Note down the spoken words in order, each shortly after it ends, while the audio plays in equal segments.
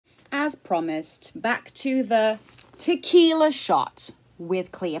as promised, back to the tequila shot with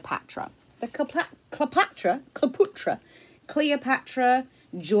Cleopatra. The Cleopatra,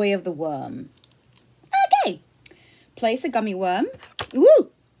 Joy of the Worm. Okay. Place a gummy worm.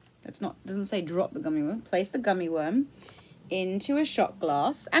 Ooh! Doesn't say drop the gummy worm. Place the gummy worm into a shot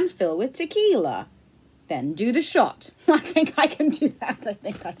glass and fill with tequila. Then do the shot. I think I can do that.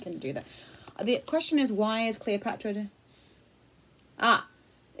 The question is, why is Cleopatra...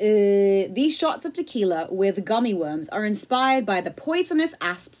 these shots of tequila with gummy worms are inspired by the poisonous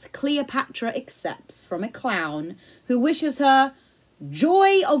asps Cleopatra accepts from a clown who wishes her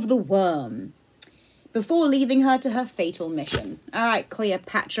joy of the worm before leaving her to her fatal mission. All right,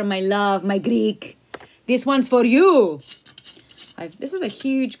 Cleopatra, my love, my Greek. This one's for you. This is a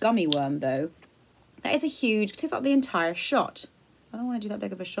huge gummy worm, though. That is a huge... It takes up the entire shot. I don't want to do that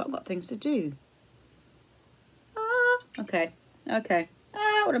big of a shot. I've got things to do. Okay.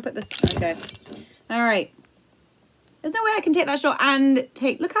 I want to put this... Okay. All right. There's no way I can take that shot and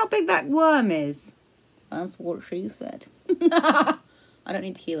take... Look how big that worm is. That's what she said. I don't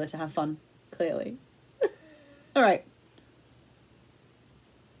need tequila to have fun, clearly. All right.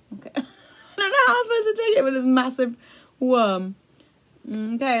 Okay. I don't know how I'm supposed to take it with this massive worm.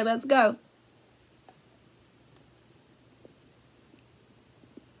 Okay, let's go.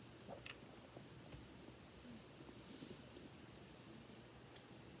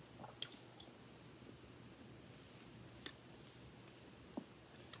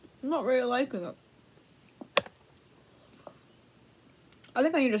 I'm not really liking it. I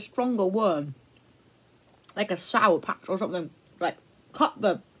think I need a stronger worm. Like a Sour Patch or something. Like, cut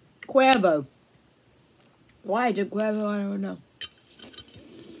the Cuervo. Why I did Cuervo, I don't know.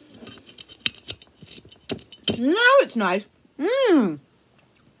 Now it's nice.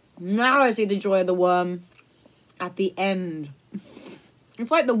 Now I see the joy of the worm at the end. It's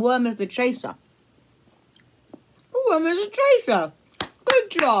like the worm is the chaser. The worm is a chaser.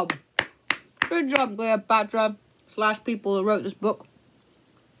 Good job. Good job, Cleopatra / people who wrote this book.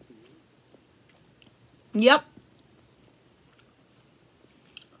 Yep.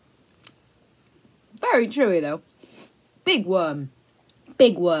 Very chewy, though. Big worm.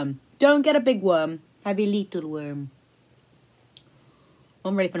 Big worm. Don't get a big worm. Have a little worm.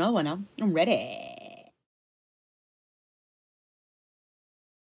 I'm ready for another one now. I'm ready.